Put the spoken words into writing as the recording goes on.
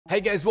Hey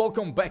guys,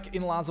 welcome back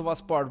in Last of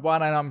Us Part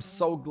 1, and I'm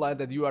so glad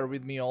that you are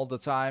with me all the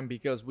time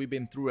because we've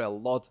been through a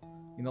lot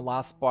in the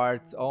last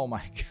part. Oh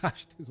my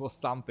gosh, this was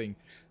something.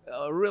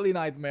 A really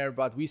nightmare,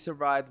 but we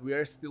survived. We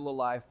are still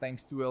alive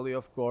thanks to Ellie,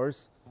 of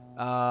course,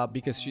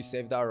 because she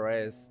saved our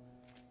ass.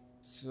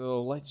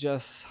 So let's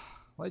just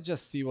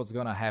see what's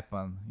gonna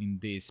happen in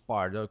this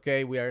part.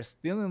 Okay, we are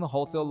still in the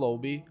hotel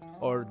lobby,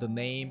 or the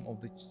name of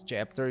the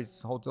chapter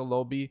is hotel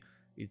lobby.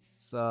 It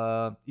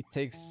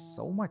takes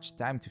so much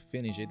time to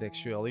finish it,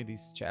 actually,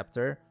 this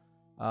chapter,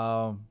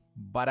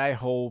 but I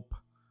hope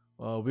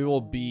we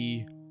will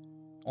be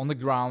on the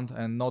ground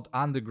and not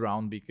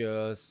underground,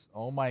 because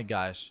oh my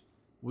gosh,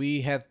 we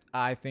had,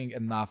 I think,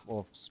 enough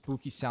of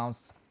spooky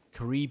sounds,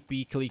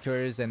 creepy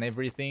clickers and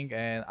everything,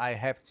 and I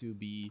have to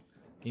be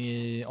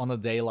on the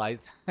daylight.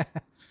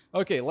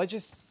 Okay, let's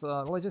just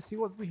see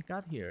what we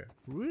got here.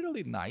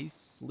 Really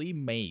nicely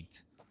made.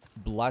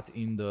 Blood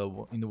in the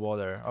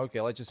water. Okay,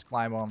 let's just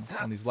climb on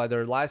this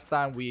ladder. Last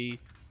time we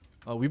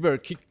were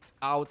kicked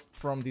out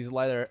from this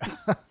ladder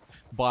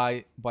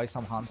by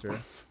some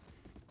hunter.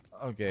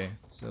 Okay,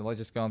 so let's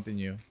just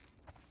continue.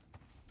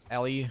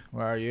 Ellie,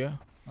 where are you?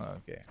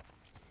 Okay.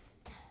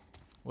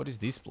 What is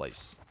this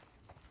place?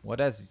 What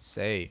does it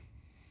say?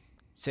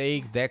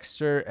 Take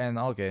Dexter and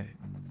okay,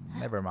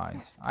 never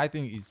mind. I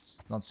think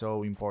it's not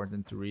so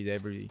important to read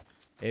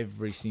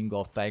every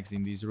single text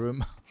in this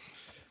room.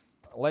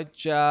 Let's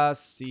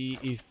just see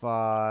if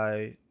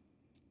I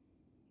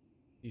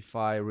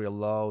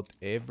reload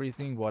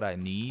everything what I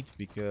need,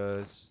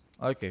 because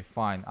okay,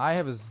 fine. I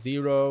have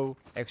zero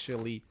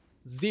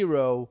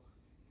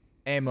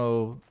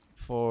ammo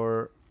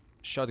for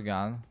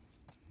shotgun,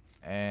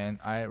 and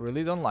I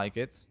really don't like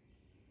it.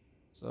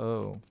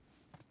 So,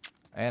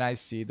 and I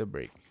see the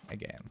brick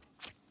again.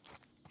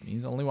 It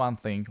means only one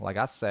thing, like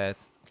I said.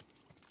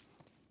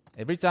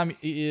 Every time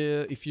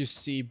if you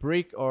see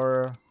brick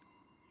or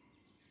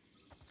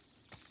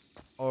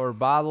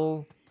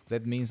bottle,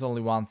 that means only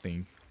one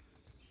thing.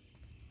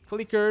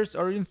 Clickers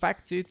or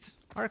infected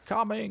are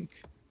coming.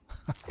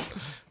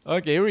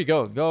 Okay, here we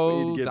go. Go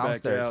we need to get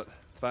downstairs. Back out,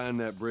 find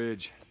that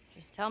bridge.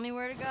 Just tell me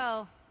where to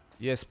go.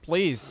 Yes,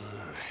 please.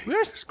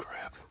 We're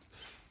crap.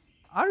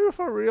 Are you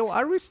for real?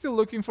 Are we still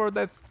looking for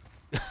that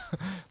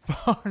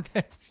for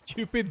that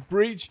stupid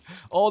bridge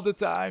all the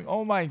time?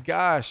 Oh my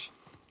gosh.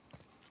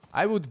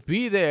 I would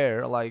be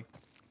there like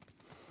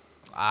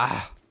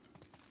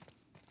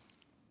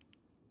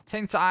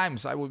 10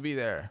 times I would be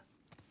there.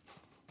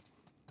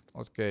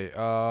 Okay,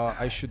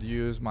 I should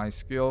use my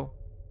skill.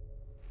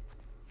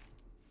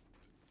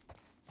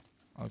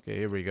 Okay,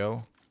 here we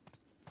go.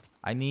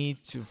 I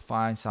need to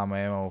find some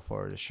ammo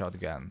for the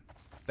shotgun.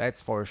 That's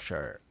for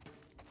sure.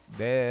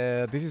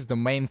 This is the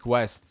main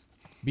quest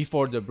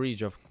before the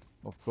bridge, of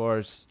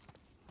course.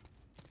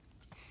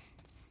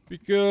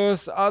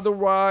 Because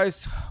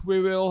otherwise we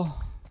will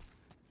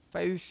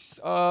face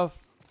off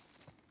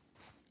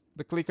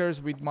the clickers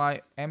with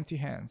my empty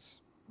hands.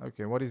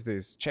 Okay, what is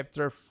this?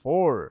 Chapter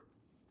 4.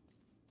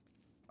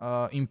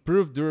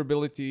 Improved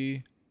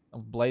durability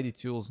of bladed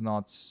tools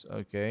knots.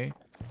 Okay,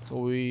 so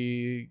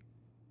we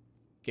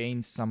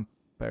gained some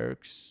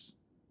perks.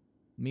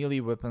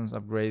 Melee weapons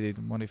upgraded.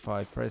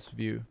 Modified. Press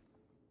view.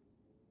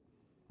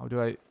 How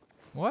do I...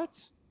 What?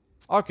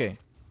 Okay,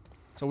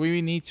 so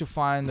we need to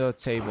find a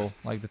table,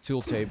 like the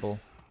tool table.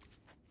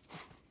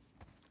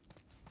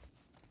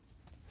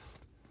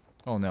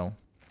 Oh no.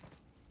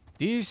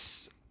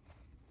 This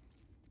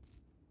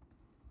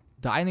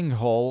dining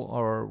hall,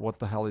 or what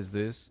the hell is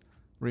this,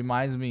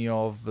 reminds me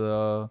of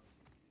the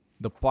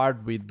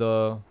part with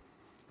the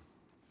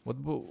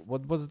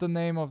what was the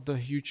name of the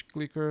huge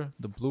clicker?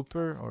 The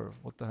blooper, or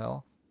what the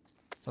hell?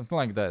 Something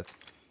like that.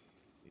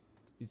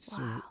 It's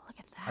Wow, look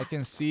at that. I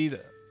can see the...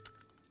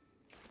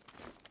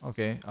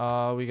 Okay,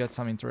 we got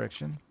some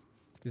interaction.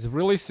 It's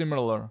really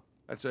similar.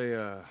 That's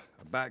a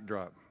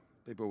backdrop.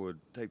 People would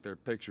take their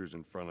pictures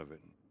in front of it.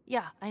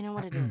 Yeah, I know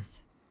what it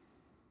is.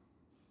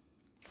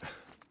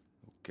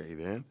 Okay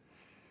then.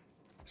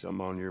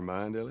 Something on your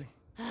mind, Ellie?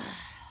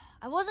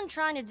 I wasn't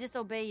trying to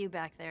disobey you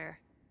back there.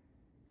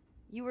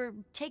 You were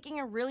taking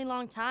a really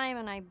long time,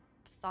 and I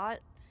thought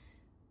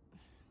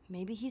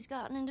maybe he's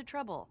gotten into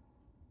trouble.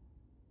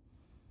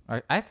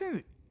 I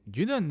think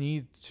you don't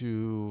need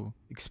to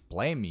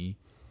explain me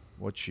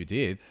what you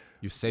did.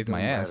 You saved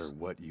my ass. No matter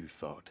what you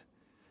thought,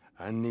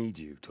 I need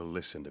you to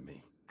listen to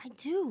me. I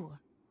do.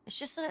 It's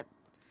just that...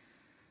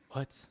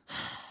 What?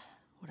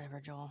 Whatever,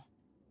 Joel.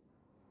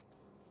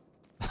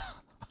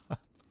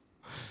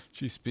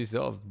 She's pissed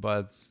off,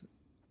 but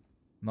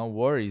no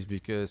worries,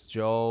 because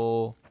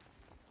Joel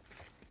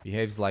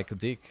behaves like a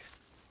dick.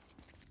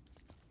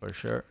 For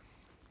sure.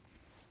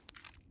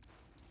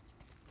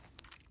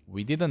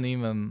 We didn't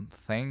even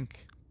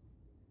thank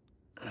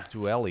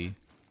to Ellie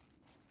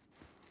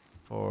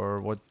for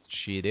what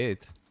she did.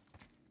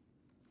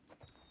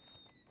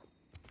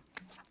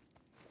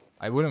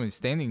 I wouldn't be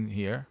standing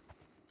here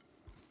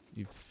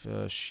if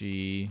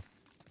she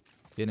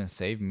didn't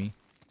save me.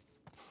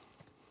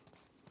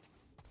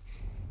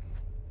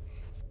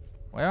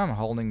 Why am I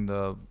holding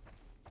the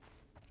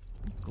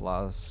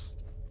glass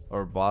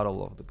or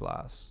bottle of the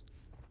glass.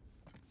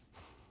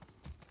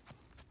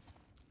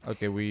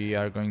 Okay, we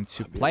are going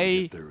to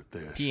play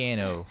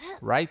piano,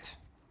 right?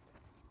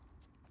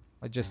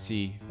 Let's just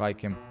see if I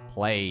can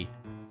play.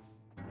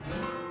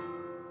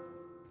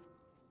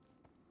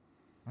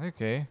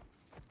 Okay,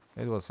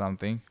 it was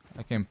something.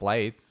 I can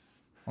play it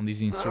on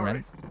this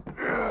instrument.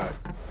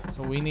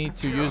 So we need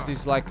to use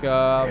this like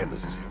Damn,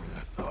 this is heavier than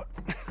I thought.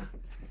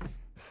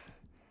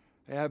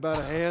 Hey, how about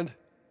a hand?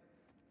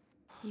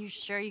 You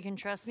sure you can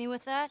trust me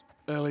with that?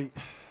 Ellie.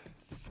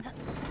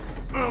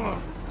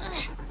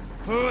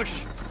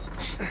 Push.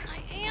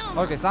 I am.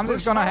 Okay,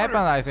 something's gonna happen,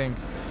 I think.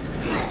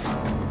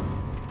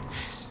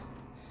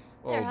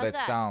 Oh, There, how's that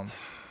that? sound.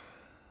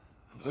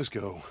 Let's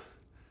go.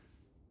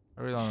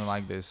 I really don't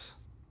like this.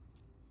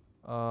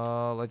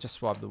 Let's just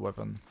swap the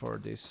weapon for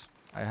this.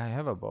 I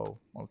have a bow.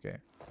 Okay.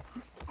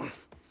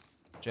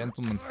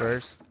 Gentleman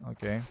first.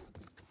 Okay.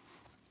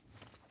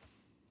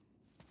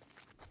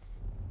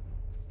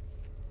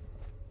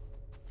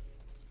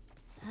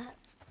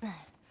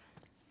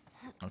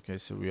 Okay,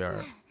 so we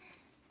are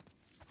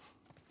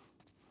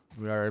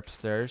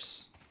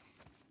upstairs.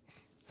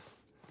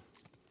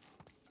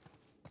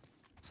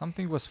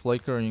 Something was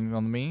flickering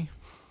on me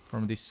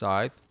from this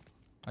side.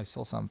 I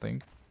saw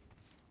something.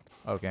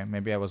 Okay,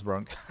 maybe I was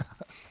wrong.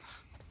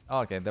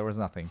 Okay, there was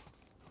nothing.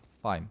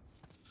 Fine.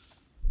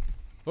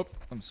 Oop,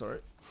 I'm sorry.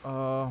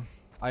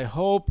 I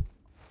hope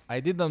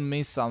I didn't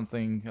miss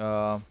something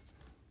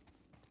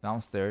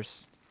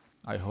downstairs.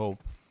 I hope.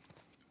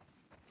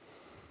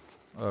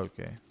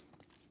 Okay.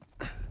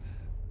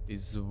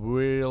 It's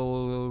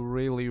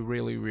really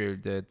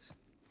weird that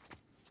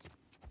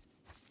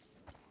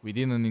we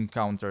didn't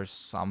encounter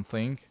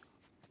something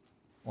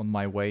on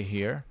my way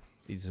here.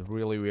 It's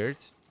really weird.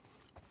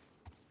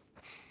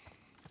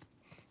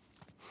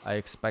 I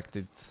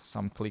expected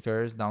some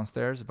clickers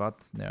downstairs, but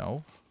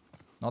no.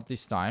 Not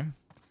this time.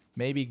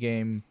 Maybe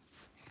game,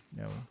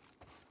 you know,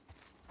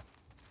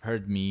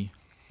 heard me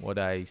what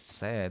I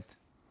said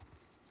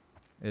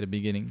at the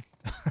beginning.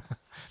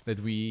 That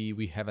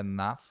we have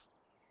enough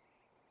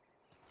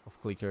of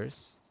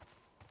clickers.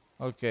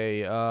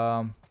 Okay,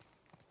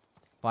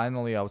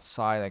 finally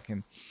outside I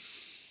can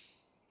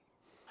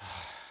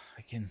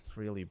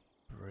freely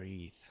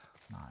breathe.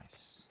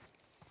 Nice.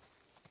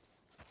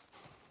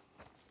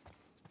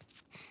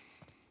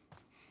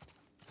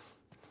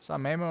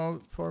 Some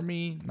ammo for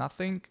me,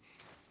 nothing.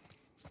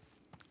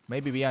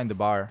 Maybe behind the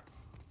bar.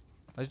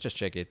 Let's just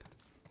check it.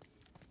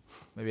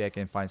 Maybe I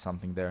can find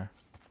something there.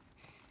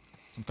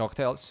 Some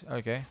cocktails,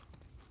 okay.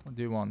 What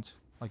do you want?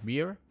 Like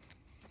beer?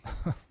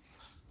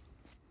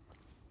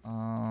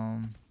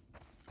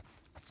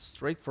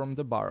 Straight from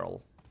the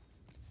barrel.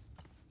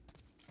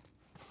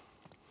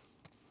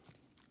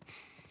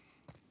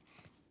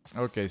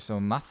 Okay, so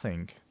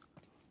nothing.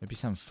 Maybe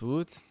some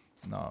food?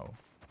 No.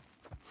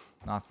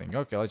 Nothing.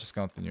 Okay, let's just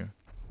continue.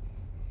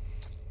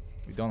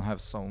 We don't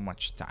have so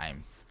much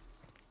time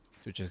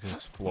to just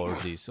explore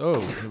this.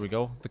 Oh, here we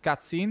go. The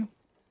cutscene.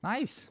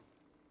 Nice.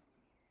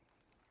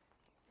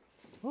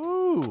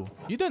 Ooh,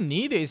 you don't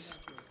need this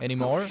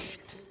anymore.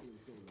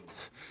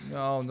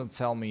 No, don't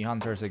tell me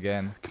hunters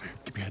again. Come here,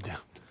 keep your head down.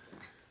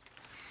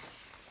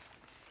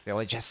 Okay,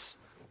 let's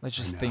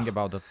just think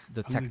about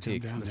the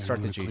tactic, the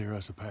strategy. Clear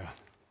us a path.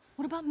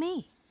 What about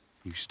me?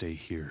 You stay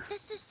here.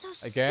 This is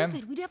so Again?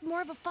 stupid. We'd have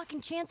more of a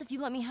fucking chance if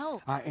you let me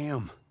help. I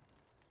am.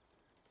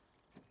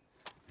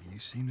 You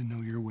seem to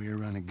know your way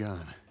around a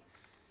gun.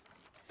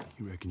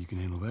 You reckon you can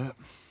handle that?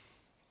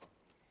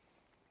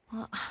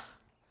 Well,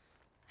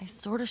 I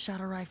sort of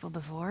shot a rifle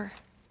before,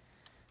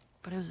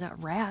 but it was at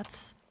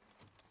rats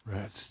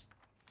Rats.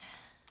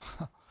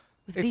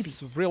 with It's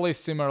BBs. really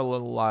similar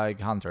like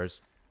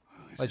hunters.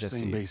 Well, it's Let's the just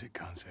same see. basic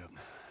concept.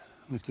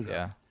 Lift it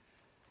Yeah. up.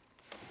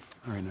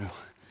 All right, now.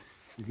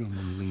 You're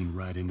gonna lean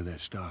right into that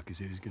stock, as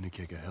it is gonna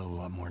kick a hell of a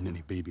lot more than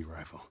any baby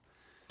rifle.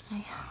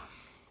 Okay.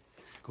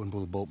 Go and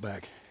pull the bolt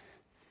back.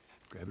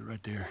 Grab it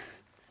right there.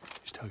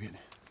 Just tug it.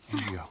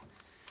 There you go.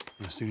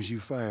 And as soon as you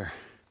fire,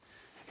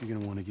 you're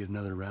gonna want to get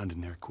another round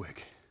in there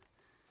quick.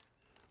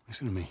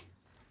 Listen to me.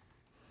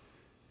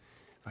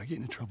 If I get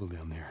into trouble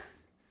down there,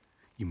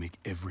 you make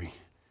every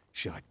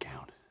shot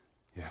count.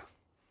 Yeah.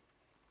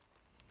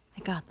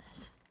 I got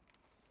this.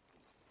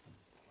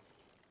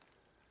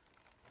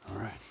 All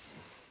right.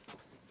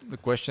 The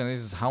question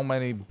is, how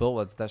many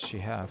bullets does she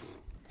have?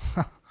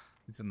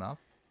 It's enough?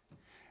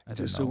 I don't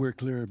Just know. so we're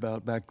clear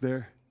about back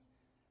there,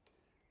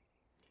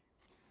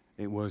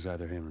 it was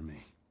either him or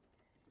me.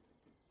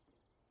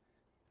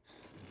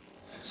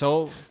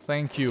 So,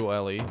 thank you,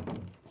 Ellie.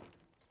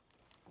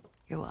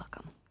 You're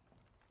welcome.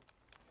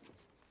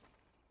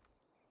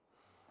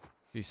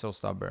 She's so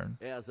stubborn.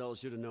 Yeah, so I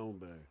should have known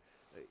better.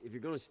 If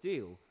you're gonna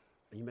steal,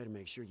 you better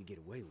make sure you get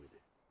away with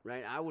it,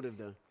 right? I would have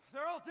done.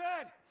 They're all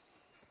dead!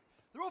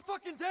 They're all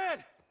fucking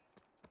dead!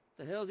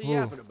 The hell's he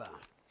yapping about?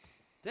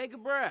 Take a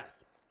breath.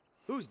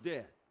 Who's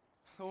dead?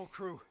 The whole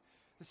crew.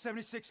 The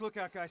 76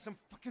 lookout guy. Some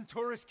fucking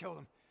tourist killed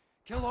him.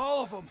 Killed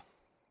all of them.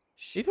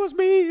 It was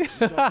me! You talk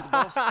to the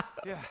boss?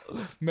 Yeah. He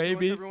Maybe.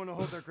 wants everyone to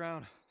hold their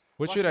ground.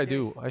 What Watch should the I gate.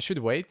 do? I should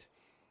wait?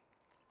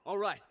 All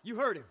right, you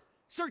heard him.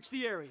 Search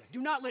the area. Do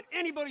not let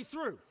anybody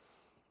through.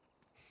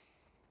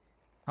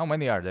 How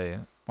many are they?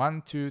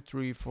 1, 2,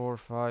 3, 4,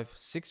 5,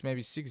 6,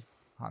 maybe 6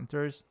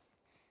 hunters?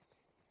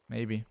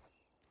 Maybe.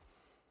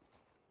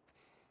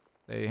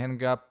 They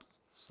hang up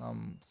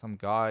some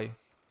guy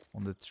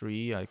on the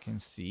tree. I can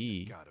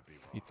see Gotta be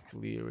wrong. it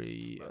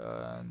clearly.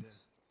 And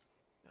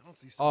I don't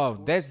see some oh,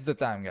 tourists that's the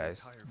picking up time, the guys.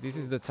 entire This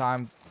is crew. the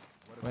time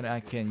What when if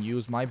I they can did?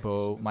 use my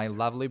bow, my Snoozer.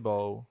 lovely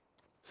bow.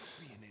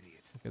 Be an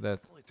idiot. Look at that.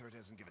 Only turd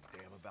doesn't give a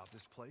damn about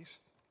this place.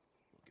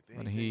 Look, if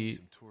But anything,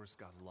 some tourists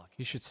got lucky.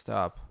 He should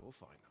stop. We'll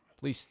find them.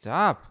 Please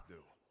stop. Do.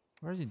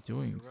 What are you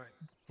doing? You're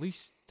right.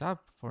 Please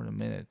stop for a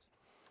minute.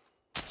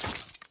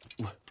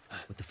 What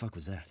the fuck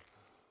was that?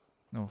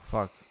 No,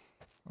 fuck.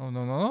 Oh,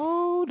 no,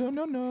 no, no,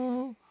 no,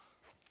 no.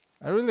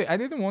 I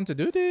didn't want to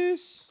do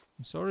this.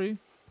 I'm sorry.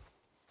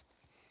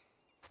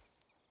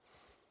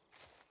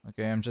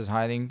 Okay, I'm just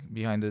hiding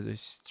behind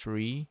this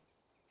tree.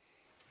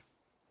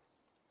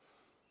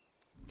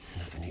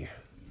 Nothing here.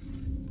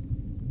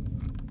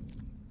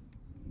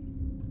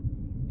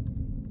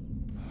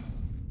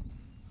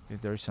 Okay,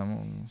 there's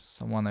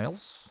someone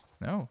else?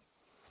 No.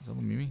 It's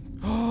only me.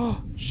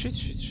 Oh, shit,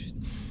 shit, shit.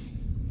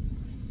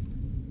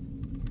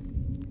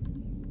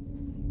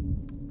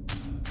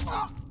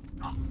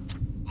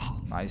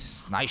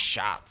 Nice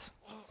shot.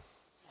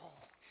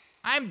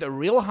 I'm the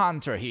real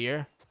hunter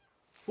here.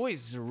 Who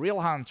is the real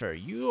hunter,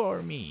 you or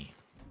me?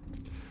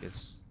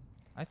 Yes,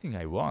 I think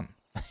I won.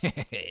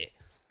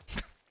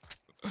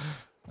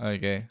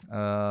 Okay.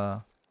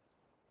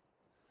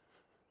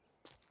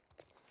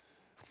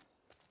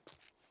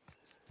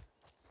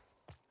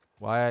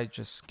 Why I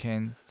just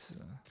can't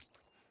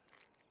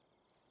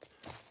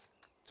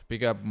to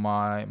pick up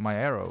my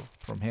arrow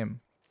from him?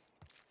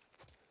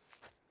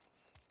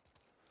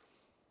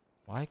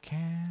 Why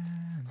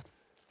can't?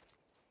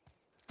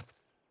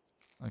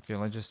 Okay,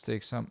 let's just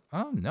take some.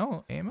 Oh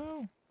no,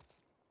 ammo.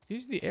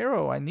 This is the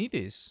arrow. I need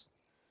this.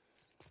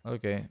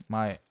 Okay,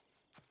 my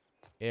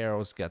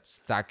arrows got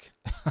stuck.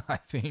 I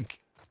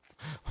think.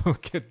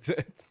 Look at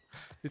that.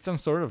 It's some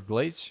sort of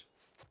glitch.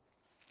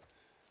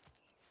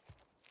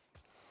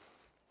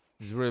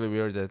 It's really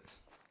weird that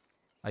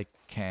I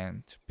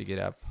can't pick it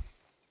up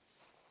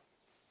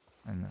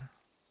and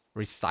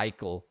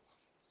recycle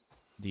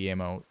the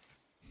ammo.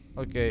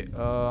 Okay,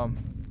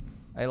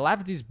 I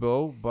left this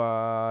bow,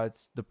 but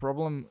the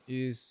problem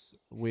is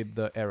with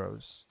the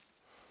arrows.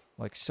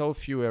 Like, so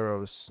few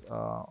arrows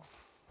on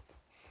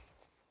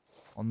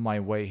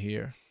my way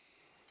here.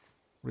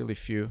 Really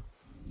few.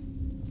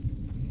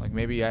 Like,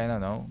 maybe, I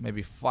don't know,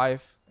 maybe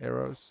 5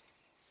 arrows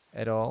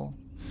at all.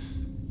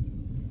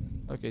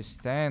 Okay,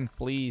 stand,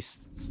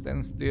 please.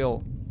 Stand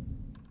still.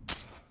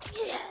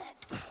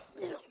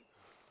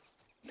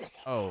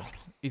 Oh,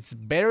 it's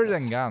better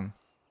than gun.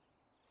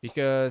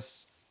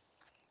 Because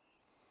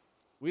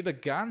with a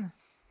gun,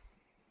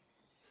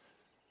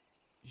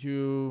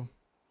 you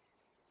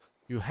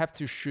have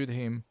to shoot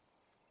him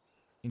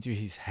into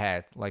his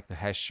head, like the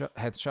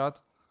headshot.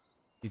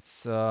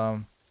 It's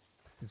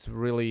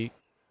really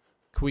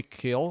quick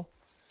kill,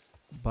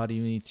 but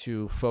you need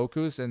to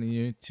focus and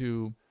you need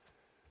to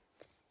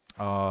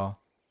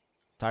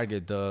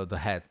target the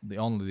head,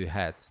 only the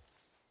head.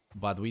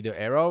 But with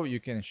the arrow, you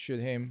can shoot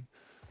him,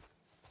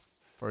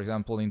 for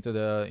example, into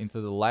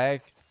the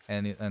leg,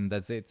 and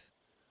that's it,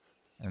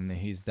 and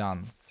he's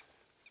done.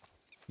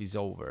 He's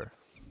over.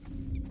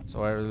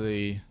 So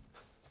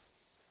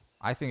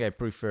I think I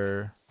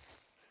prefer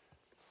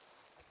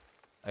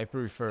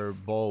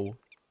bow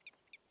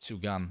to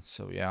gun.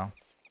 So yeah.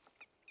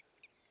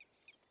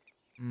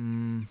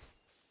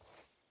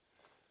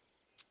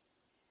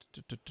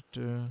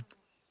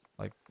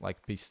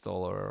 Like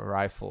pistol or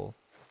rifle.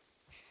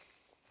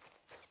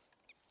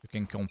 You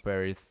can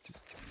compare it.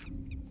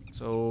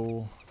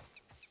 So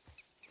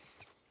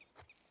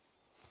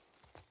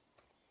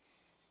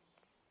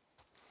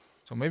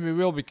maybe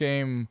we'll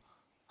become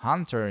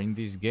hunter in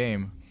this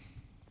game.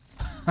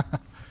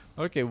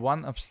 Okay,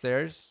 one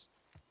upstairs.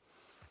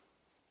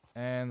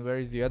 And where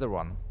is the other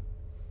one?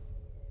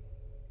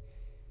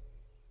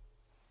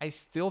 I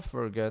still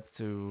forget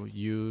to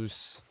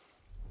use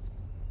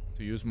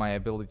my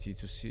ability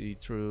to see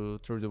through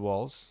the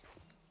walls,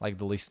 like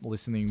the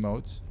listening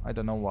mode. I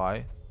don't know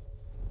why,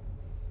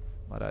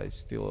 but I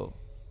still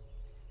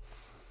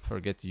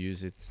forget to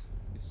use it.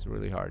 It's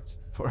really hard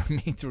for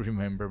me to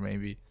remember,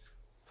 maybe.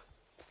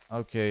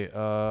 Okay,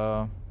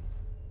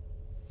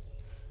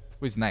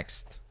 who's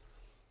next?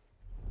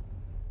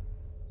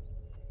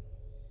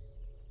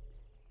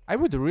 I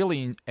would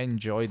really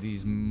enjoy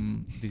this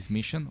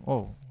mission.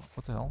 Oh,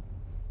 what the hell?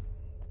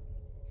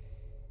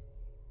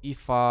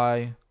 If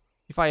I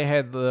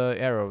had the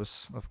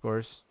arrows, of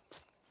course,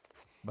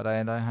 but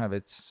I don't have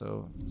it,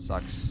 so it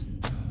sucks.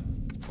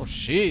 Oh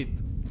shit!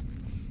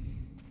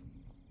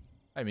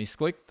 I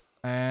misclicked,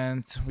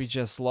 and we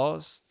just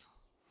lost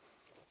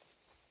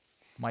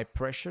my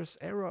precious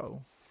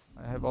arrow.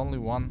 I have only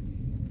one.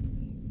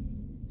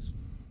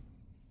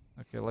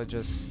 Okay, let's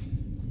just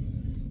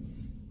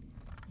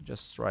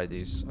Just try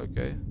this,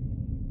 okay?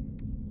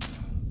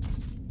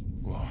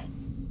 Whoa.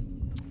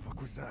 What the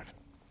fuck was that?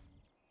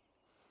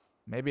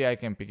 Maybe I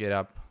can pick it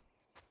up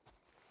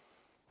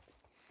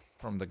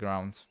from the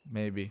ground.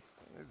 Maybe.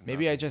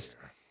 Maybe I just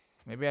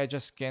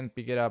can't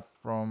pick it up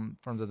from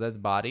the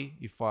dead body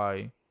if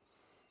I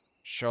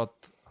shot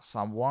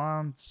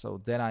someone, so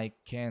then I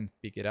can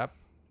pick it up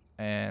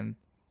and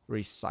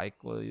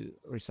recycle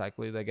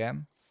it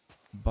again.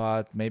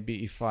 But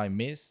maybe if I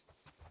missed,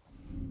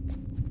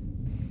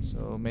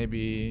 so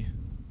maybe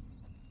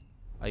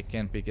I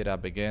can pick it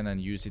up again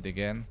and use it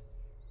again.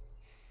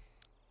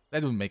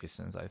 That would make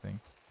sense, I think.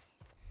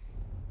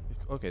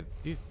 Okay,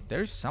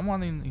 there is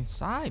someone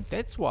inside.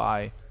 That's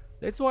why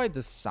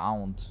the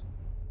sound,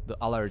 the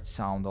alert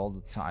sound all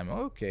the time.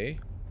 Okay.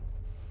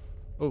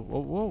 Oh, whoa,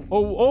 whoa,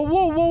 oh, oh,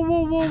 whoa, whoa,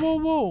 whoa, whoa, whoa,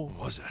 whoa.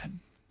 What was that?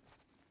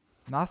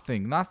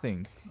 Nothing,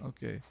 nothing.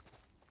 Okay.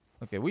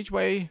 Okay, which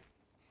way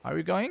are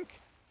we going?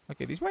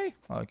 Okay, this way?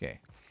 Okay.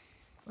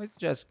 Let's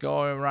just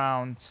go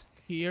around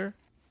here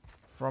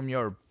from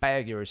your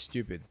bag, you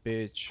stupid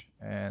bitch.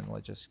 And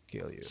let's just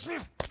kill you.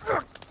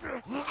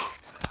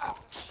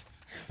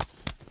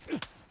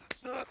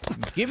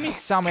 Give me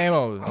some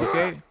ammo,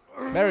 okay?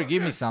 Better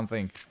give me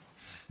something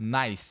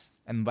nice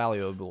and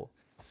valuable.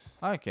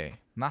 Okay,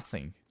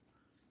 nothing.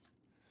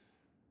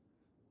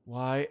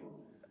 Why?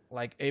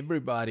 Like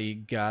everybody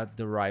got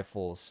the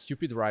rifles,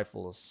 stupid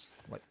rifles.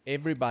 Like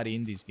everybody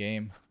in this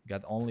game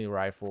got only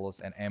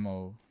rifles and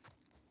ammo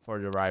for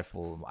the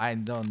rifle. I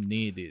don't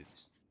need it.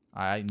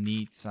 I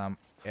need some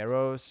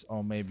arrows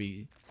or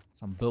maybe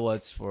some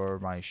bullets for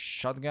my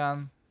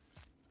shotgun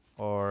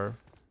or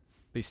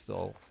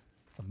pistol.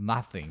 But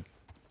nothing.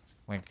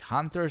 Like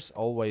hunters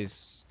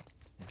always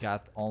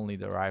got only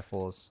the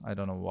rifles. I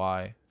don't know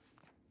why.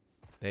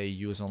 They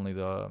use only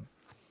the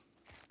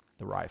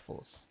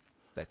rifles.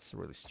 That's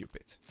really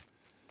stupid.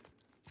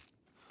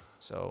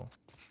 So,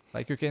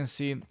 like you can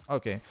see,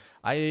 okay,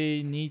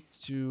 I need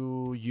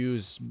to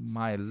use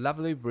my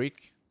lovely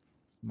brick,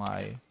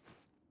 my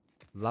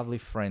lovely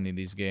friend in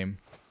this game.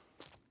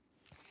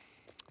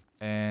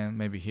 And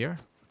maybe here.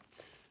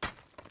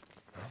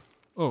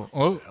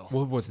 Oh,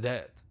 what was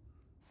that?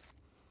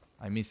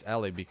 I miss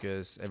Ellie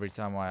because every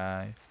time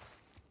I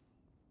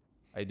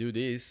do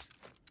this,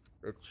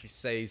 she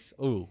says,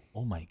 "Oh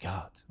my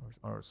God,"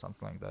 or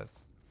something like that.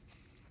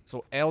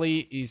 So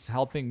Ellie is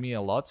helping me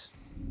a lot.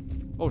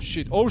 Oh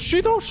shit! Oh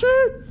shit! Oh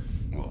shit!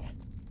 Whoa.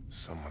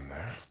 Someone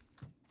there?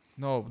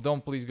 No,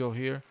 don't please go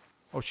here.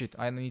 Oh shit!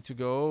 I need to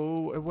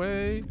go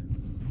away.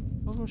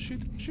 Oh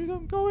shit! Shit!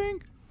 I'm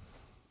going.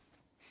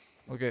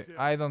 Okay,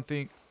 I don't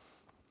think.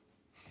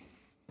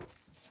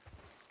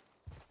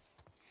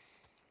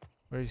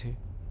 Where is he?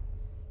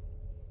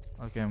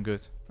 Okay, I'm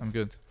good. I'm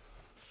good.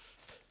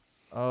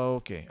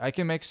 Okay, I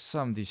can make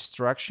some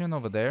distraction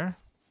over there.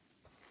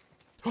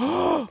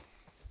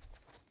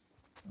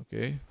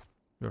 Okay,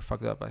 you're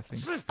fucked up, I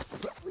think.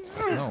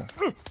 No.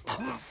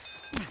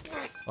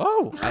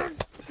 Oh,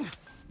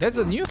 that's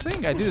a new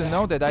thing. I didn't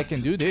know that I can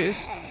do this.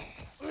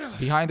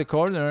 Behind the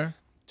corner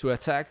to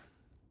attack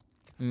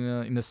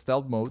in the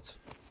stealth mode.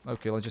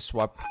 Okay, let's just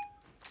swap.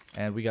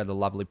 And we got the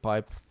lovely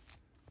pipe.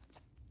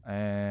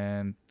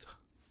 And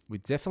we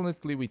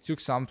took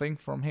something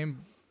from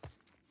him.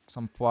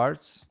 Some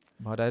parts.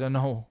 But I don't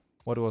know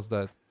what was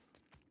that.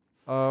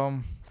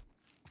 And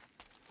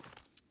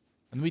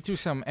we took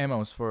some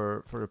ammos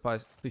for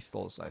the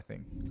pistols, I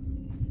think.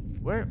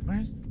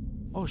 Where's...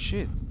 Oh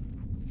shit.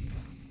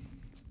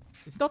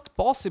 It's not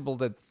possible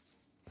that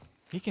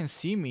he can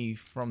see me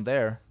from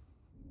there.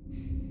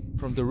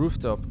 From the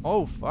rooftop.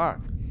 Oh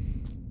fuck.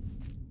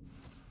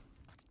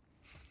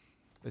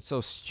 It's so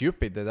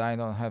stupid that I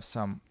don't have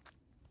some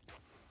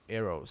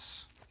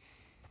arrows.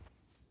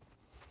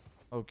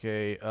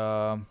 Okay,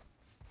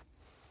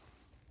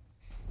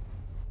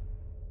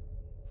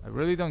 I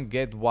really don't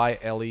get why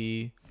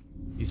Ellie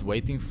is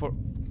waiting for...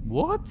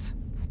 What?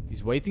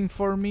 He's waiting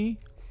for me?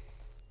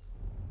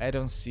 I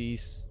don't see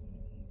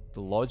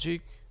the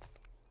logic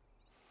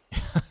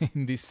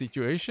in this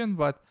situation,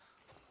 but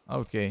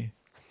okay.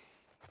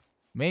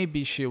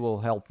 Maybe she will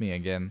help me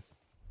again.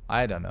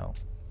 I don't know.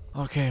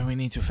 Okay, we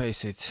need to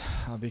face it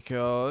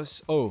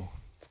because... Oh.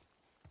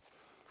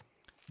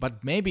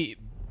 But maybe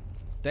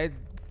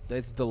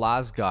that's the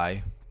last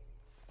guy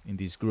in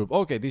this group.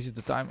 Okay, this is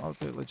the time.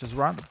 Okay, let's just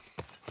run.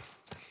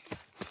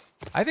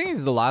 I think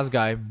it's the last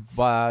guy,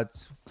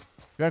 but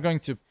we are going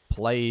to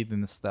play it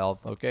in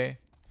stealth, okay?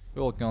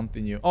 We will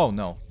continue. Oh,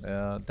 no.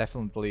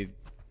 Definitely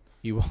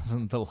he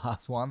wasn't the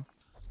last one.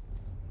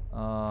 Do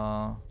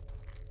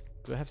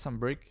I have some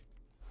brick?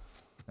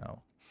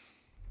 No.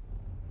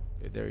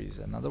 Okay, there is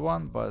another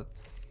one, but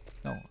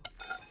no.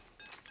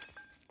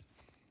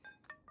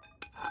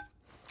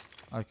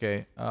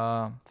 Okay.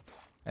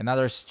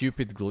 Another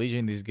stupid glitch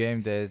in this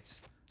game that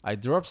I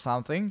drop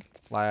something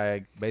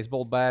like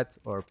baseball bat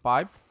or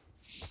pipe.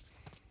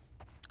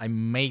 I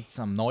made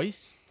some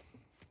noise,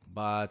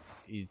 but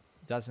it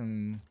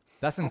doesn't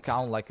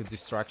count like a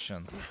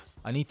distraction.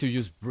 I need to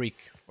use brick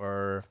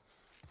or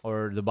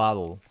the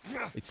bottle.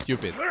 It's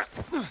stupid.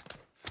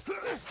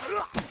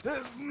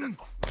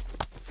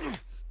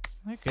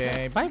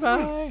 Okay,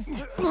 bye-bye.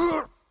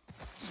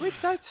 Sleep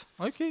tight.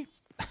 Okay.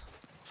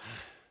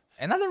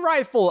 Another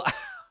rifle.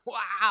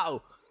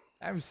 Wow.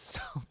 I'm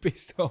so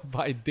pissed off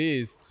by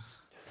this.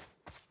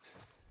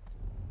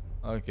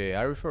 Okay,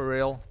 are you for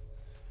real?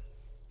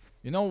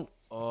 You know,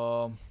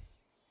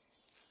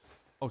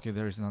 okay,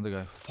 there is another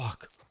guy.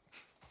 Fuck.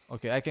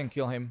 Okay, I can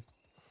kill him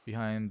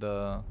behind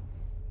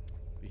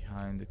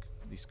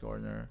this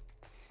corner.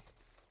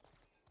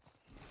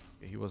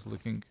 Okay, he was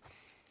looking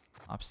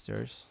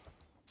upstairs.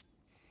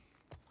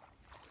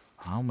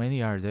 How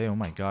many are they? Oh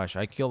my gosh,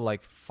 I killed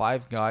like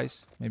 5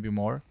 guys, maybe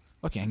more.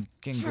 Okay, I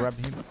can grab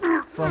him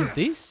from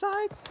this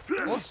side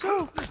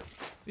also.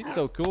 It's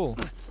so cool.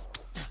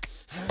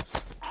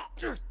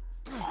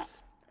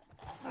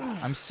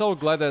 I'm so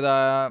glad that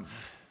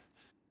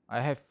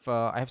I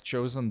have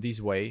chosen this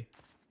way,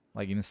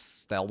 like in a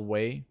stealth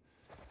way,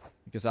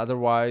 because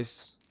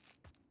otherwise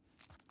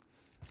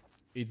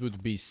it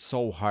would be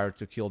so hard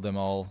to kill them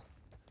all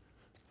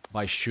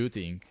by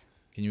shooting.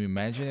 Can you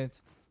imagine it?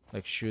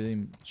 Like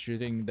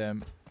shooting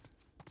them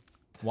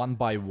one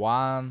by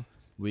one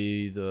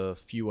with a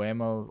few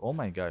ammo. Oh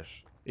my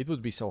gosh, it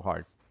would be so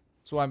hard.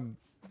 So I'm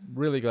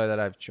really glad that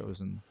I've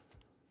chosen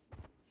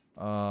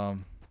to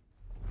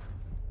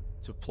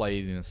play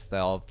it in a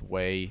stealth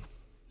way.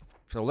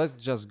 So let's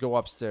just go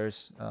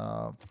upstairs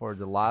for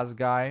the last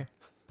guy.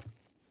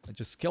 I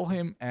just kill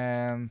him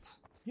and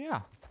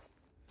yeah,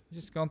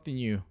 just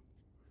continue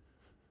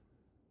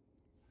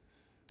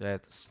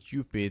that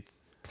stupid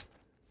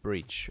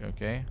bridge.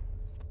 Okay,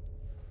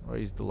 where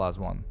is the last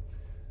one?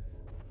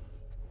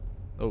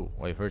 Oh,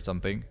 I heard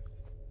something.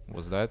 What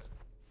was that?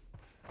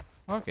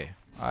 Okay,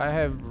 I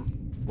have...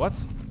 What?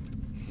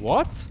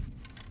 What?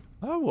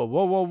 Oh, whoa,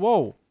 whoa, whoa,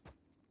 whoa.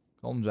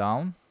 Calm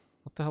down.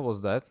 What the hell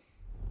was that?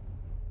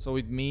 So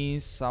it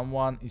means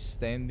someone is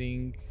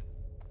standing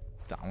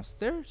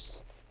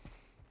downstairs?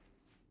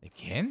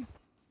 Again?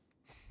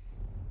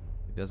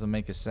 It doesn't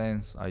make a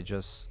sense. I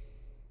just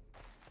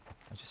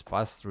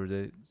passed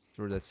through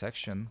that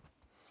section.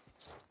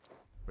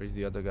 Where's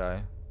the other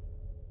guy?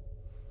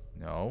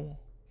 No.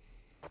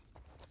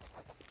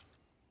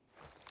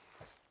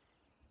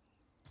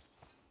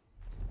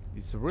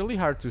 It's really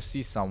hard to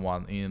see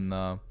someone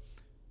in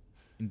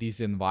this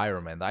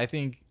environment. I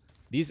think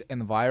this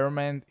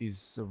environment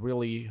is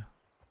really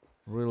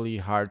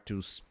hard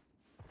to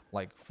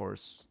to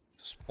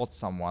spot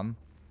someone,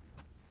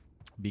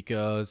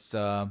 because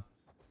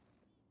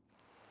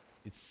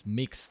it's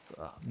mixed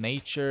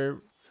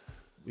nature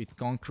with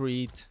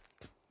concrete.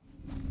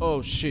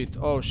 Oh shit,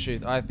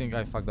 I think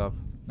I fucked up.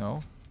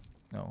 No.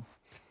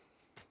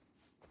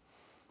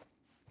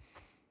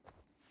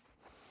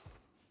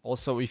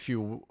 Also, if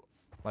you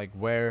like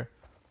wear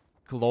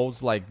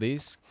clothes like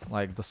this,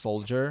 like the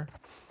soldier,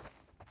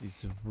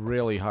 it's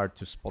really hard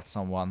to spot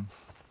someone.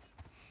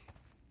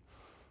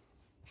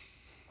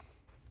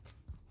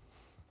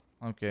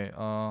 Okay,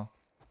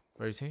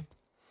 where is he?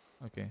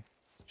 Okay,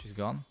 she's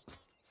gone.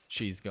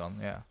 She's gone,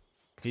 yeah.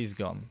 He's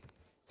gone.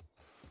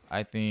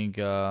 I think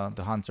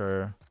the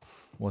hunter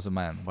was a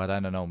man, but I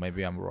don't know,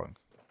 maybe I'm wrong.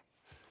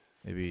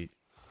 Maybe...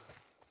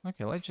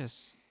 Okay,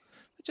 let's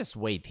just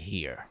wait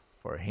here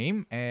for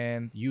him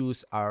and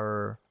use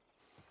our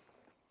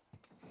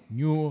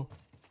new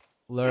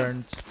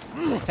learned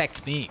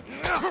technique.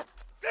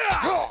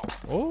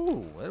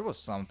 Oh, that was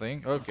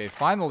something. Okay,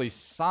 finally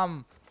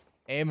some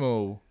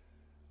ammo.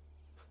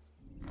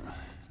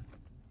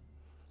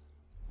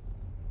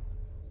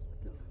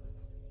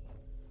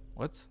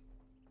 What?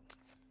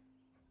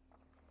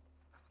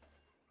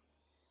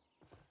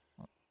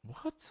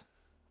 What?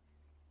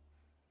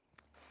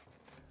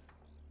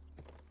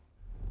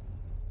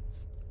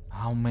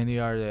 How many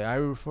are there? Are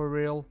you for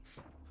real?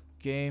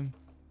 Game?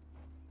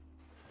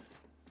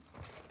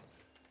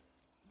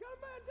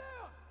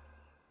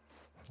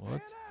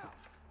 What?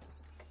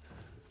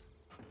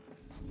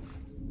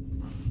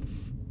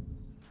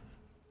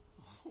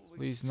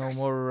 Please, no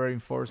more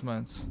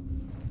reinforcements.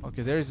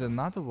 Okay, there is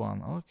another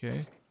one.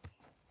 Okay.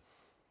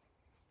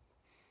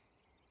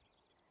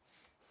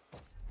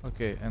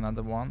 Okay,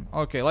 another one.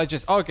 Okay, let's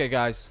just... Okay,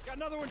 guys. Got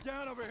another one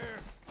down over here.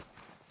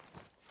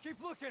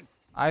 Keep looking.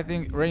 I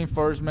think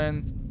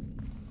reinforcement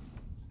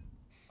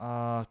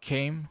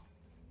came.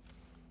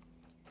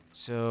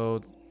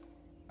 So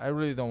I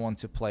really don't want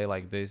to play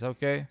like this,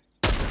 okay?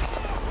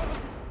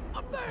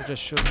 Let's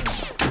just shoot him.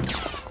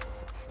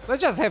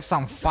 Let's just have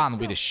some fun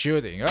with the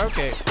shooting,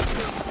 okay?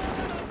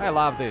 I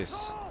love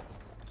this.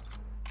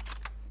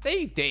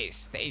 Take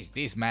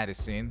this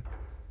medicine.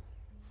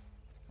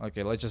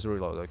 Okay, let's just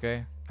reload,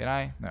 okay? Can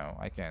I? No,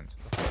 I can't.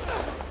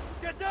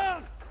 Get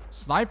down!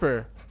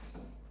 Sniper.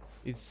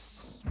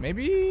 It's...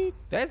 Maybe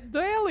that's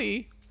the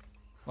Ellie.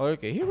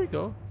 Okay, here we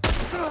go.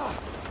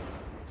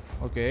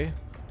 Okay.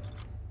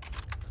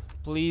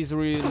 Please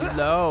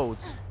reload.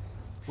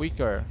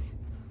 Quicker.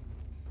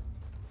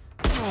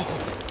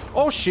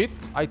 Oh shit!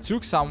 I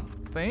took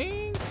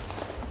something. It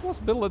was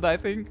bullet, I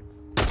think.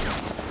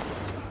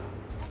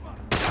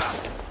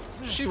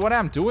 Shit, what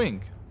am I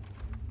doing?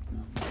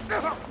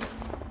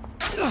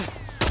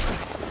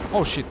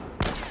 Oh shit.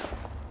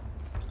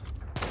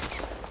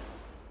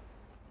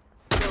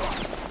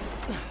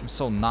 I'm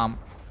so numb.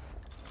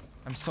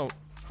 I'm so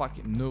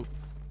fucking noob.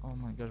 Oh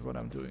my gosh, what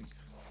I'm doing.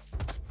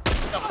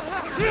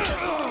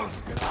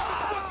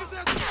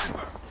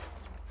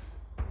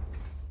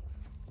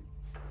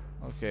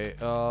 Okay,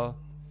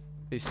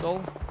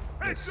 pistol.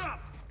 Yes.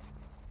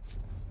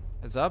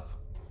 Heads up.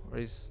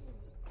 Where's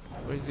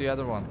the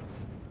other one?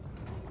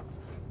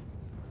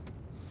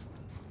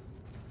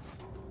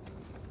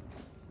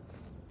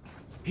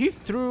 He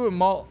threw a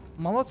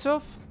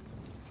Molotov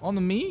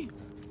on me?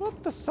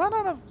 What the son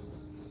of a...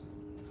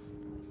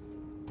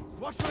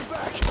 Watch my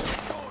back!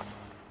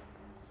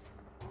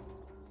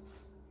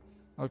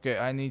 Okay,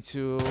 I need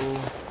to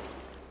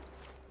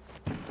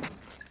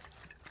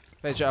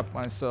patch up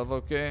myself,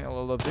 okay, a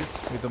little bit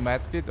with the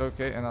medkit.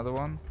 Okay, another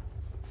one.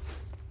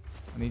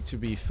 I need to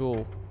be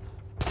full.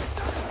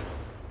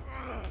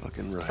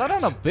 Fucking right. Son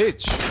of a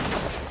bitch!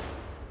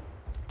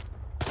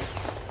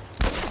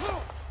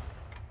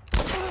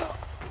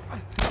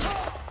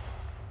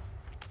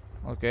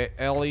 Okay,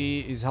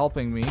 Ellie is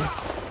helping me.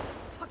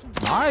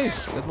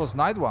 Nice! That was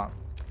night one.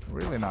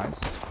 Really nice.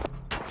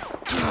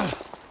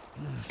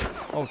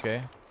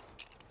 Okay.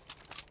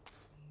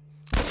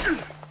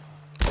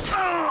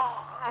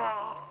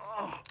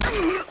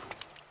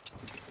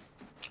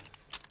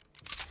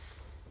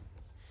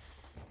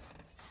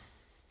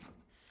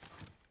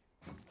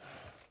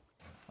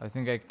 I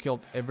think I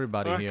killed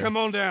everybody here. Come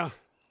on down.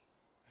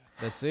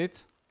 That's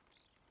it?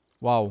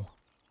 Wow.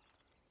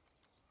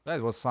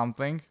 That was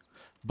something.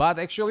 But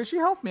actually she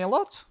helped me a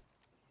lot.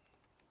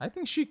 I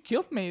think she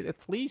killed me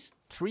at least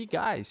 3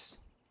 guys.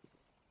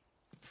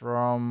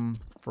 From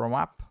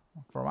up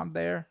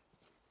there.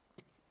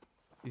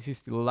 Is he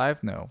still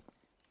alive? No.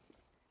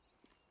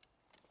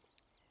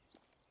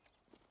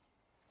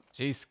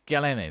 She's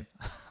killing it.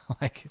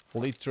 Like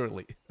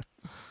literally.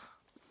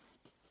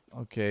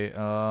 Okay,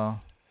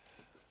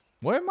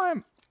 where am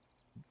I?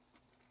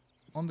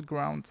 On the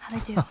ground.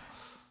 How'd I do?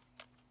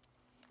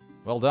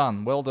 Well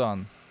done, well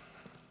done.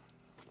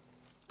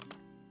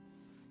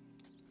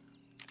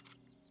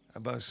 How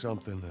about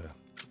something a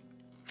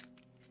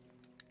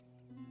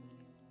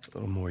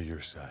little more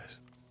your size?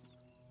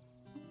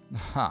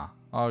 Ha.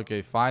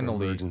 Okay, For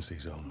finally.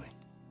 emergencies only.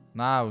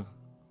 Now,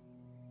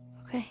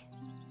 Okay.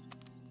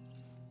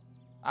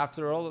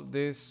 after all of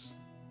this,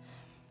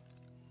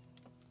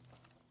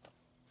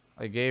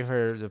 I gave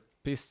her the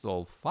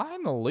pistol.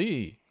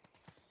 Finally.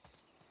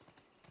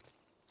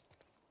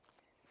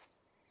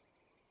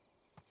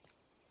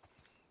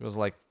 It was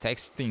like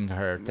texting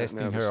her,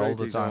 testing her all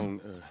the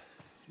time.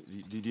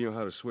 Do you know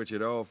how to switch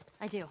it off?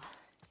 I do.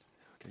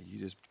 Okay,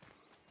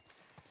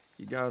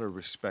 you gotta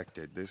respect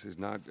it. This is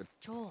not.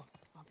 Joel,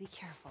 I'll be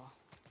careful.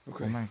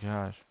 Okay. Oh my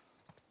gosh.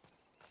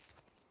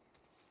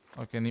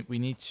 Okay, we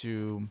need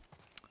to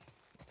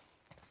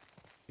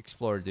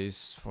explore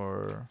this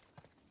to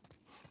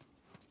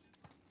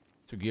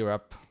gear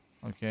up,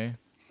 okay?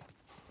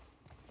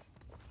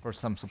 For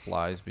some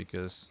supplies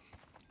because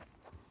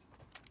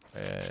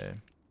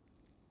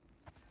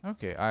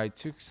okay, I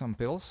took some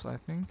pills, I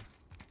think.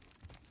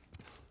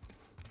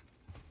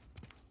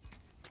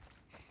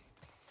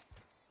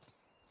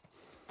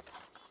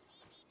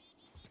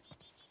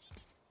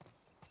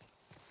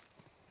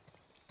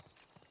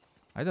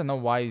 I don't know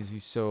why is he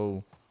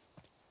so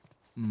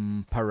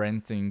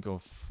parenting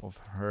of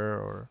her,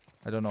 or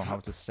I don't know how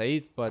to say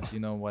it, but you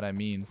know what I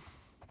mean.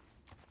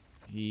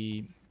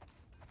 He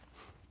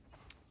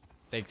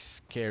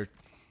takes care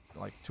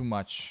like too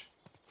much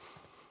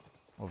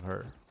of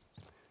her.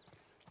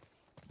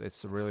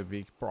 That's a really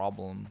big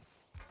problem.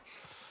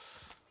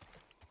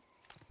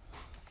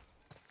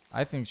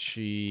 I think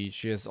she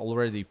has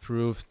already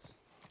proved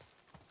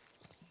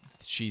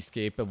she's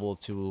capable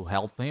to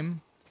help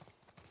him,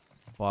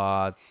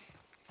 but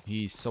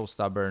he's so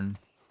stubborn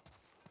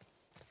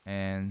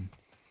and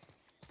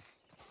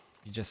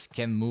he just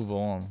can't move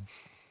on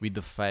with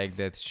the fact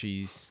that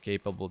she's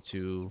capable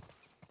to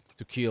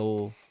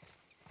kill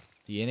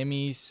the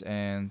enemies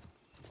and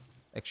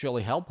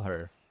actually help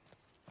her.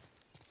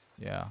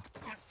 Yeah.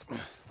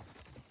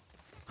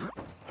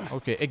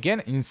 Okay,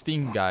 again,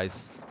 instinct,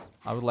 guys.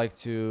 I would like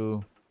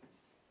to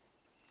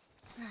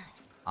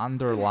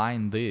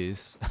underline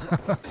this.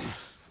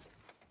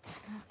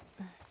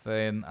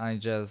 Then I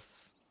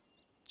just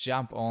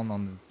jump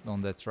on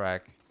the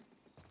track.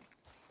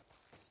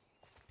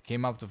 It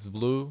came out of the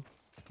blue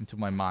into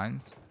my mind.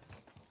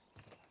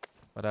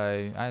 But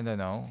I don't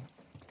know.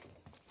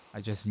 I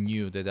just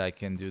knew that I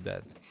can do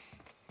that.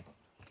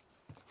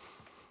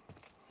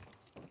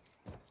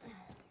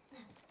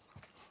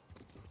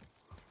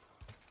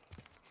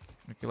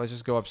 Okay, let's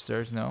just go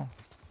upstairs now.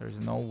 There's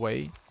no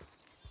way.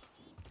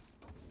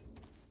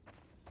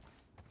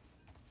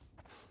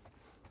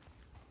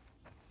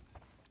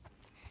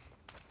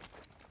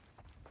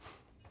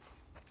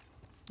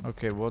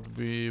 Okay, what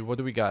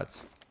do we got?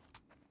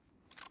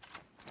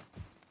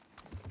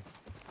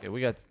 Okay, we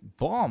got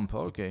bomb.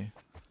 Okay,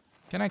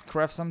 can I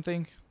craft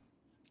something?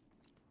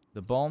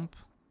 The bomb,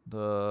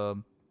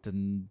 the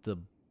the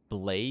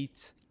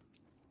blade.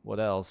 What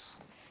else?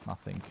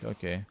 Nothing.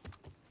 Okay.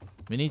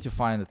 We need to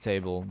find a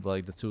table,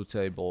 like the 2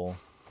 table.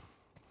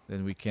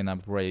 Then we can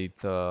upgrade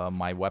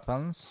my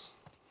weapons.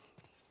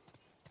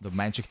 The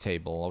magic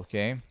table,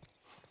 okay.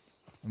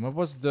 And when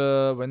was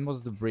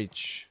the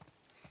bridge?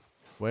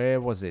 Where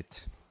was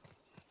it?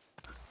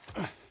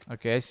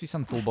 Okay, I see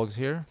some toolbox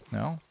here.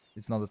 No,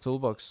 it's not a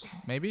toolbox.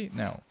 Maybe?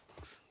 No.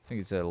 I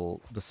think it's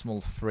the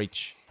small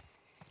fridge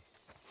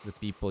that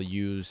people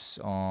use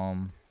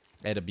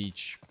at a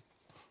beach.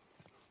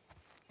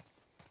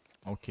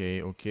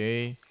 Okay,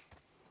 okay.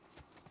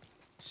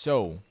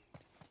 So,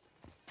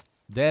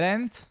 dead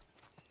end?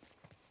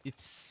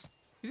 Is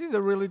it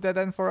a really dead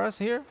end for us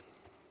here?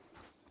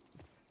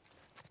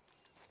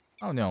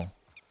 Oh no.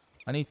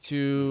 I need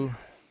to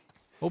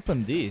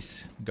open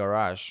this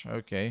garage.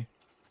 Okay.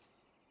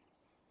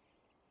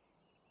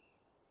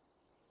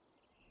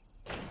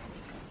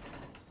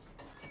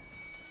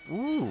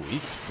 Ooh,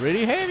 it's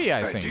pretty heavy,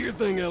 I think. Do your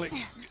thing,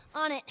 Ellie.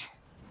 On it.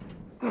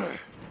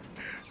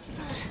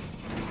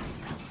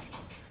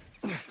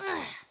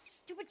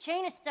 Stupid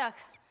chain is stuck.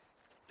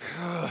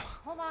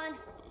 Hold on.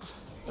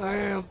 I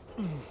am.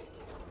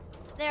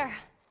 There.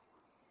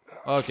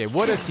 Okay,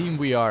 what a team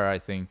we are, I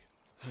think.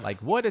 Like,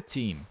 what a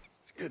team.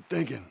 It's good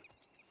thinking.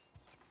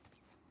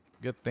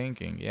 Good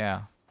thinking,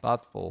 yeah.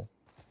 Thoughtful.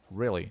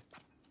 Really.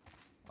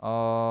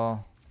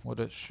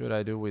 What should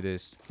I do with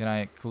this? Can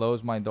I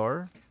close my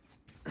door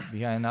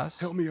behind us?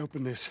 Help me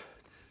open this.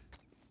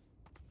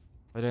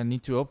 But I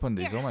need to open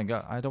this. Oh my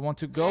god, I don't want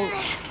to go.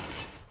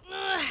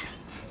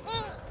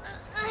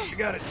 You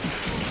got it.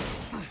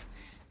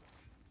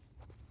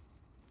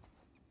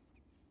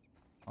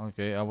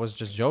 Okay, I was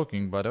just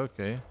joking, but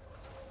okay.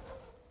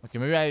 Okay,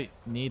 maybe I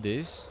need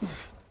this.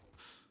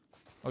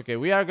 Okay,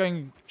 we are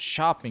going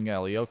shopping,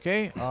 Ellie,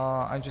 okay?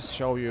 I just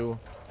show you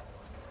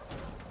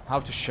how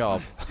to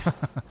shop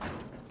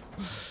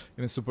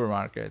in a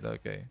supermarket.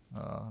 Okay,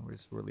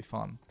 it's really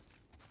fun.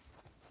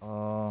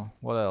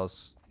 What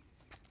else?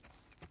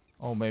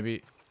 Oh,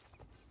 maybe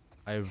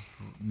I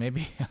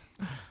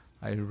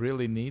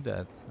really need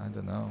that. I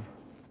don't know.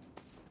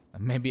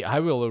 Maybe I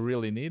will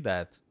really need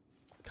that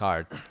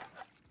card.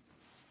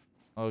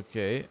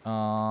 Okay.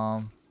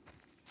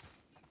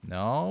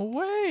 No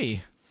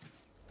way.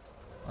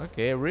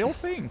 Okay, real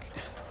thing.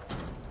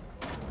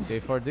 Okay,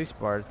 for this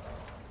part.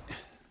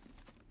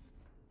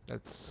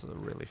 That's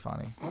really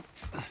funny.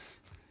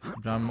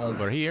 Jump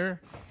over here.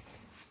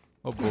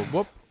 Whoop, whoop,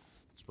 whoop.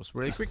 This was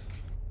really quick.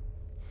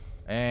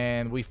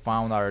 And we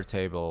found our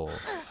table.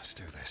 Let's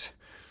do this.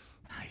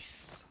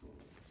 Nice.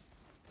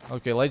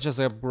 Okay, let's just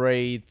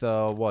upgrade,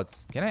 what?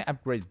 Can I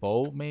upgrade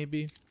bow,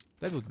 maybe?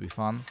 That would be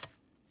fun.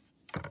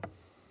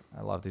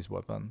 I love this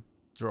weapon.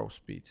 Draw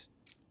speed.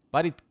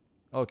 But it...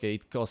 Okay,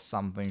 it costs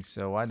something,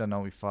 so I don't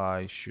know if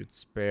I should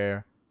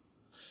spare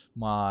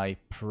my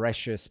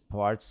precious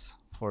parts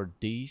for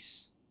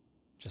these.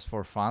 Just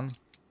for fun.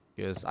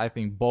 Because I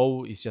think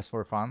bow is just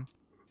for fun.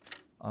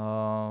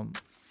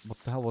 What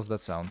the hell was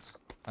that sound?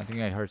 I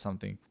think I heard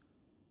something.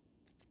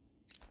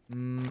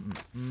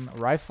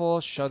 Rifle,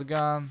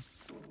 shotgun.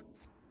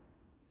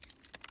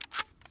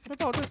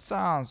 What about that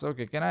sounds?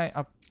 Okay, can I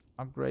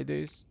upgrade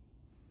this?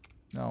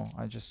 No,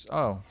 I just...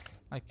 Oh,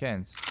 I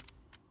can't.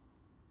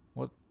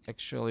 What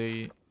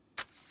actually...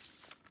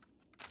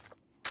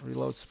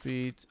 Reload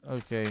speed.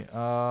 Okay,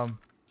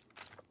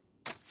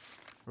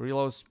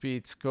 reload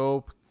speed,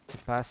 scope,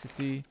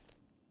 capacity.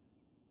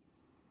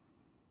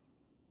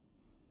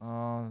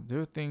 Do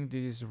you think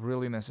this is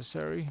really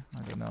necessary?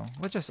 I don't know.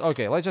 Let's just...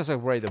 Okay, let's just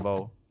upgrade the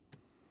bow.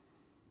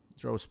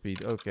 Throw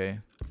speed, okay.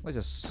 Let's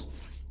just...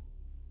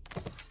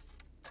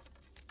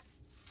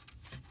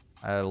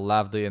 I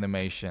love the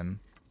animation.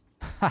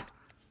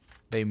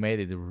 They made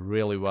it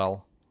really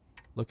well.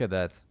 Look at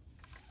that.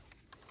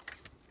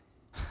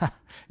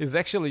 It's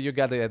actually, you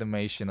got the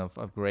animation of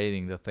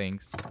upgrading the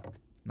things.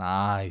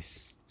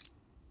 Nice.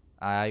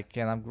 I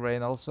can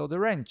upgrade also the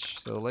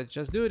wrench. So let's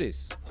just do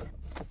this.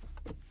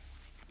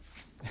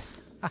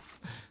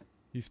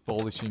 He's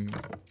polishing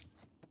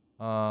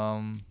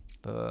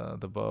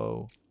the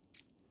bow.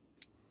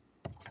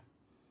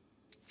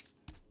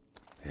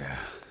 Yeah,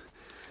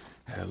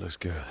 that looks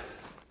good.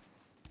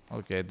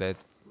 Okay, that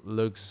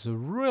looks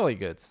really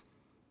good.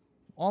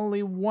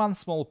 Only one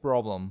small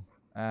problem,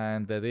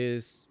 and that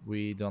is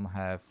we don't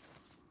have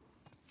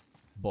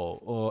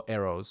bow or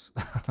arrows.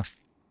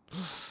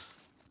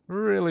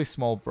 Really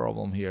small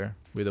problem here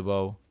with the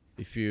bow.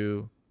 If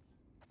you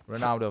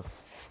run out of...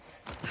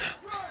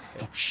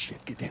 Oh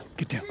shit, get down,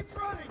 get down.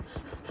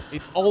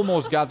 It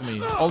almost got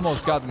me,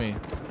 almost got me.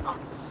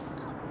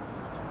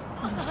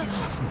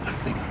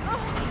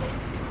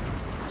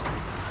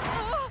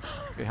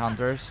 Okay,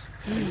 hunters.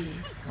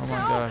 Oh my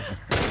gosh.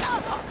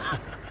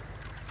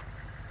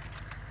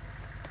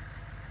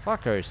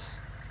 Fuckers.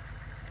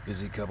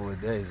 Busy couple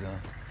of days, huh?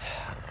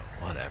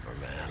 Whatever,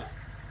 man.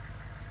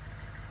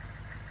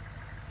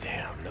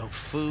 Damn, no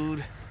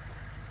food.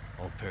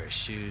 Old pair of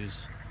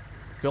shoes.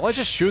 Okay, let's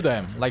just shoot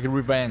them, like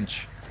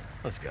revenge.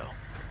 Let's go.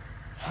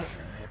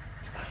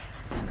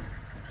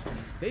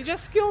 They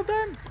just killed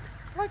them?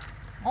 Like,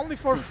 only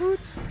for food?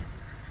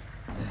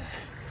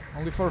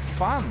 Only for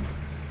fun?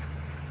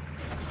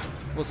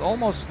 It was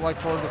almost like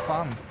for the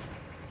fun.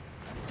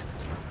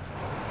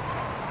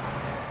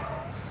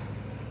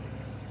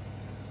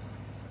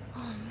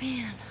 Oh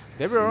man.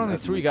 There were only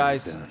 3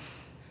 guys.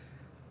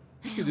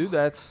 You could do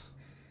that.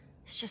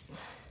 It's just...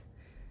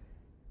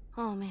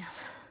 Oh man.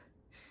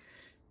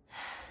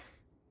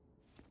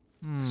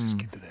 Let's just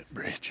get to that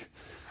bridge.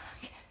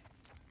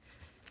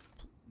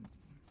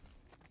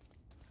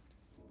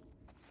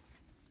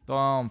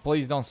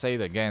 Please don't say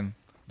it again.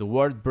 The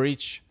word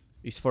breach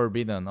is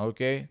forbidden,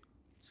 okay?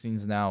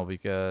 Since now,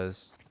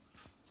 because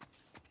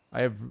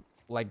I have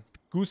like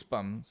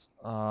goosebumps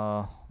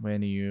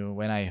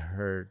when I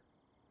heard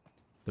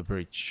the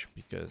breach,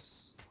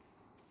 because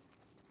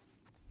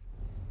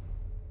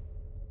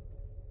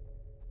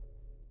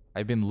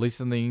I've been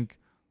listening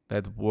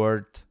that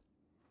word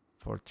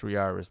for 3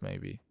 hours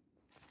maybe.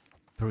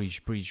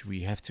 Breach, breach,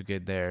 we have to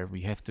get there.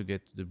 We have to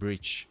get to the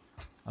breach.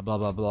 Blah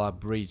blah blah,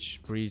 breach,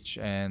 breach,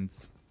 and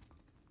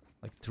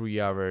like 3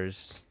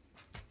 hours.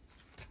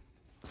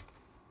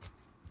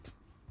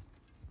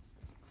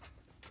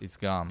 It's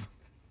gone.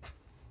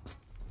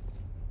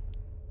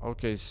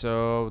 Okay,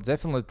 so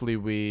definitely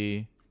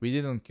we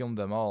didn't kill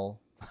them all.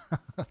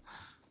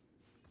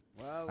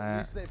 Well, at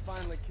least they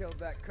finally killed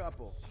that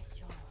couple.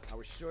 I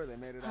was sure they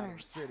made it out of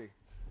the city.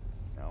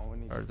 Now we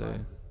need to find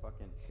this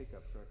fucking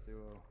pickup truck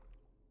duo.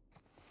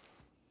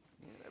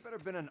 Yeah, there better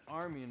been an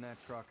army in that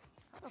truck.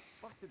 How the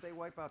fuck did they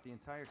wipe out the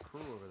entire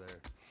crew over there?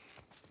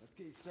 Let's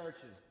keep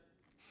searching.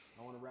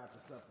 I want to wrap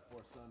this up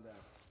before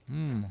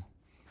sundown.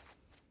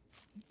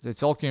 They're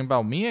talking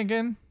about me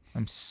again?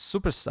 I'm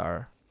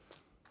superstar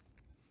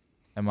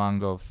among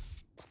the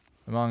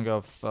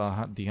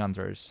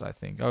hunters, I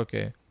think.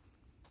 Okay,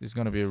 this is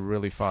gonna be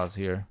really fast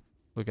here.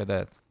 Look at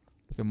that.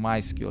 Look at my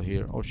skill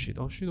here. Oh shit!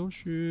 Oh shit! Oh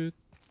shit!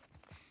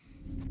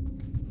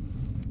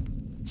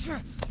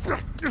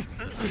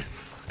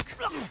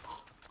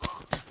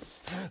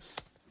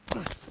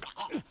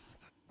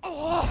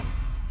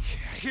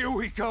 Here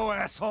we go,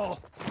 asshole.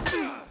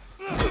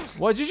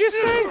 What did you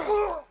say?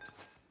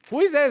 Who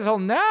is asshole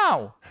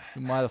now?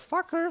 You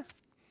motherfucker!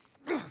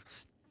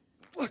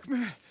 Look,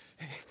 man.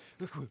 Hey,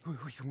 look,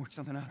 we can work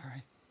something out, all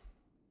right?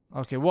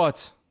 Okay,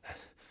 what?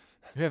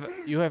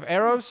 You have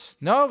arrows?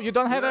 No, you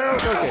don't have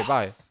arrows? Okay,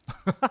 bye.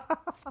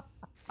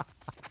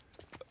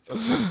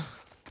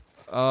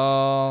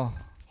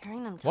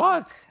 Hearing them talk,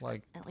 What?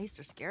 Like, at least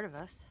they're scared of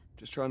us.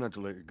 Just try not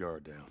to let your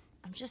guard down.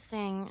 I'm just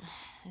saying,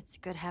 it's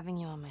good having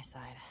you on my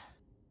side.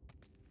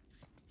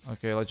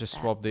 okay, let's just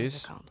swap That is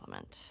these. a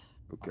compliment.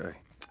 Okay.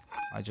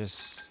 I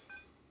just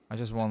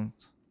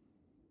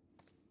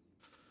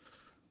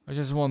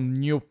want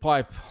new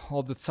pipe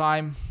all the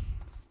time.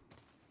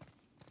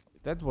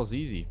 That was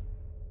easy.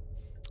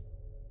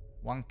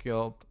 One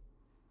killed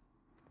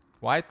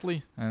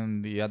quietly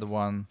and the other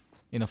one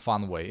in a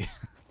fun way.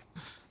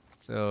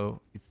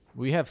 So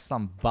we have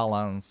some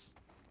balance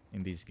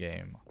in this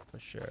game for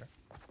sure.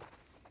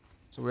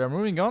 So we are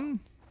moving on.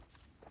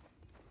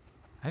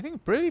 I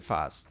think pretty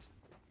fast.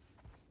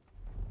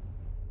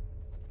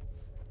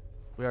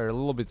 We are a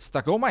little bit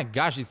stuck. Oh my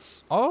gosh,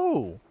 it's...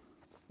 Oh!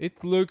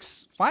 It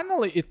looks...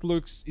 Finally,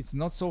 it's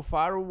not so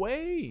far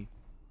away.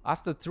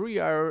 After 3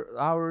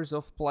 hours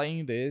of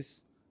playing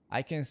this,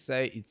 I can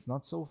say it's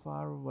not so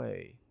far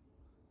away.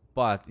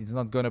 But it's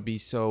not gonna be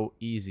so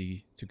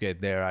easy to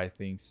get there, I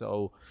think.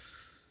 So,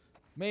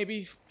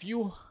 maybe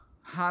few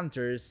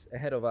hunters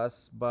ahead of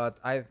us, but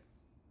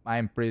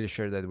I'm pretty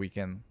sure that we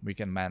can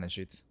manage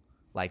it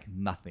like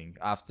nothing.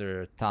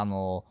 After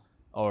tunnel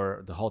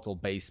or the hotel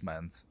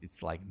basement,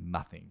 it's like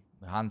nothing.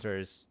 The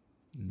hunters,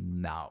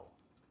 no.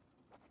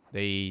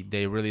 They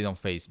really don't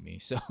face me.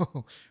 So,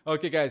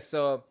 okay guys,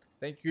 so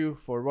thank you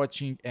for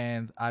watching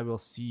and I will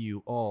see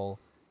you all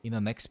in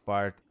the next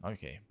part.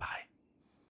 Okay, bye.